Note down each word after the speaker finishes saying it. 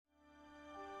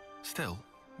Still,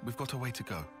 we've got a way to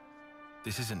go.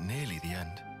 This isn't nearly the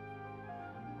end.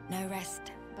 No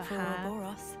rest for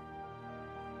Boros.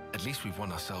 At least we've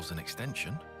won ourselves an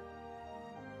extension.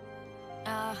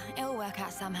 It'll work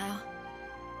out somehow.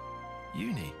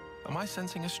 Eunie, am I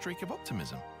sensing a streak of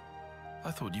optimism?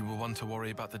 I thought you were one to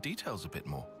worry about the details a bit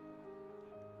more.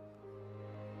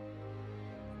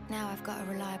 Now I've got a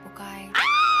reliable guide.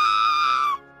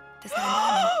 To stand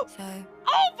by me, so...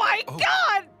 Oh my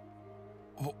god!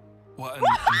 What, and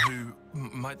who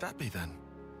might that be then?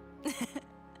 That'll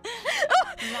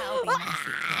be my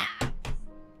secret.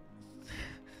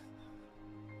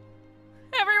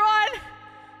 Everyone!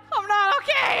 I'm not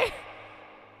okay!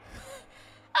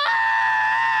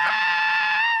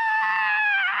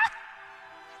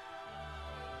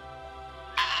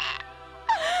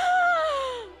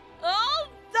 All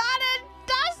done and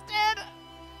dusted!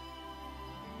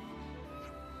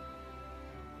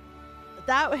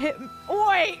 That hit me.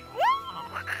 Wait!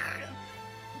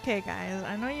 Okay, guys,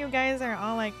 I know you guys are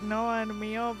all like Noah and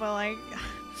Mio, but like,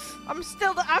 I'm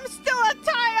still a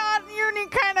Taion Eunie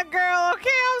kind of girl, okay?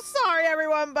 I'm sorry,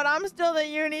 everyone, but I'm still the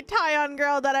Eunie Taion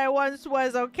girl that I once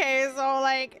was, okay? So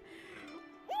like,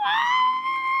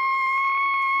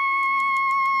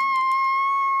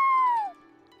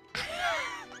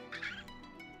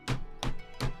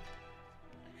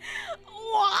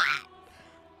 what?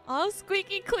 All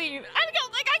squeaky clean. I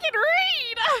don't think I can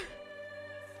read.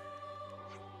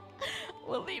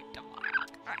 We'll leave tomorrow.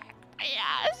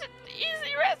 Yeah, it's an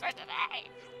easy rest for today.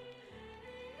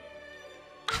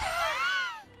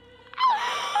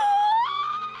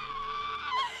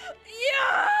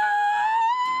 Yeah.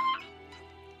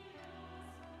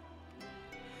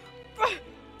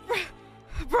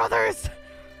 Brothers,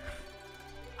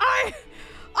 I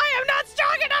am not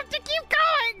strong enough to keep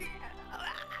going.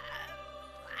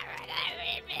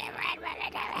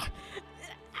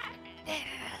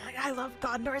 I love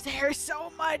Gondor's hair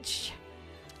so much.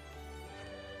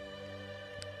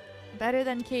 Better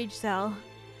than Cage Cell.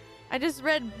 I just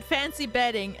read fancy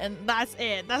bedding and that's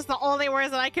it. That's the only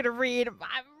words that I could read.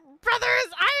 Brothers,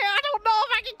 I don't know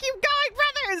if I can keep going,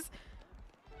 brothers.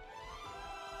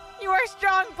 You are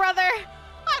strong, brother.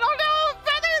 I don't know,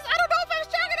 brothers. I don't know if I'm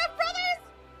strong enough, brothers.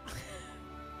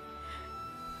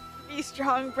 Be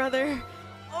strong, brother.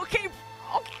 Okay.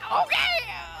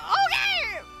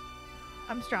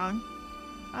 I'm strong.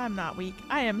 I'm not weak.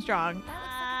 I am strong.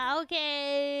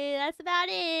 Okay, that's about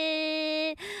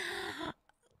it.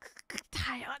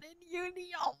 Taion and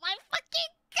Eunie, oh my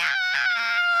fucking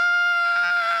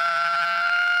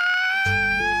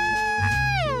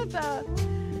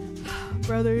god!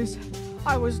 Brothers,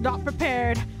 I was not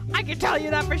prepared. I can tell you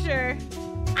that for sure.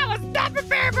 I was not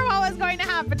prepared for what was going to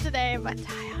happen today, but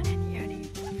Taion and Eunie.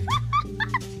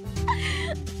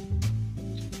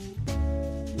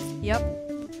 Yep.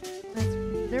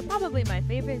 They're probably my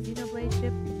favorite Xenoblade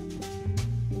ship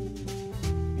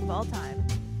of all time.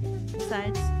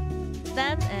 Besides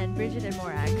them and Bridget and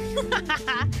Morag.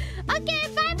 Okay,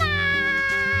 bye-bye!